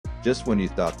Just when you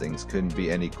thought things couldn't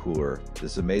be any cooler,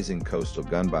 this amazing coastal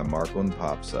gun by Marklin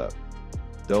pops up.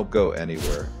 Don't go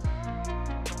anywhere.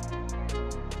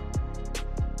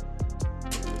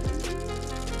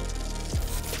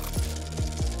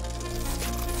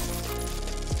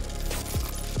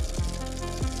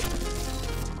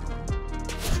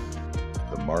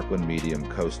 The Marklin medium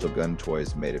coastal gun toy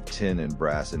is made of tin and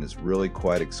brass and is really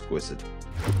quite exquisite.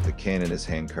 The cannon is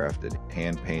handcrafted,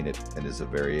 hand-painted, and is a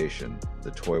variation.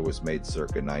 The toy was made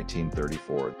circa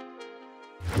 1934.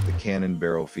 The cannon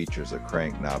barrel features a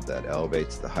crank knob that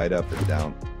elevates the height up and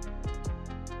down.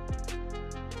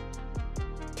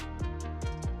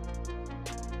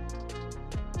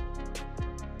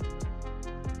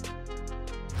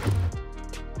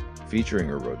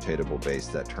 Featuring a rotatable base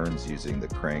that turns using the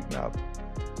crank knob.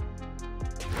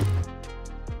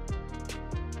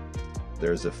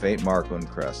 There's a faint Marklin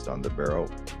crest on the barrel.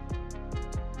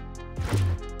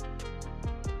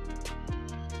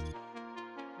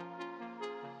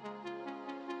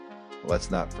 Let's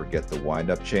not forget the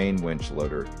wind-up chain winch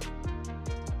loader.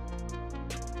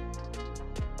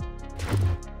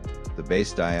 The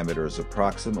base diameter is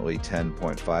approximately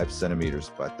 10.5 centimeters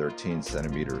by 13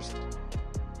 centimeters.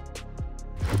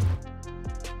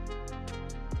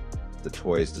 The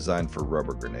toy is designed for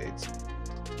rubber grenades.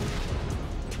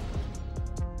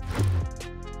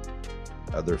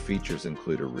 Other features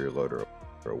include a rear loader,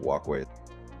 a walkway,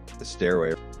 a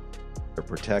stairway, a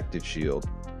protective shield,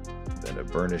 and a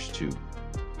burnished tube.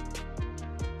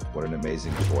 What an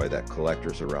amazing toy that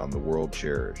collectors around the world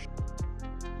cherish.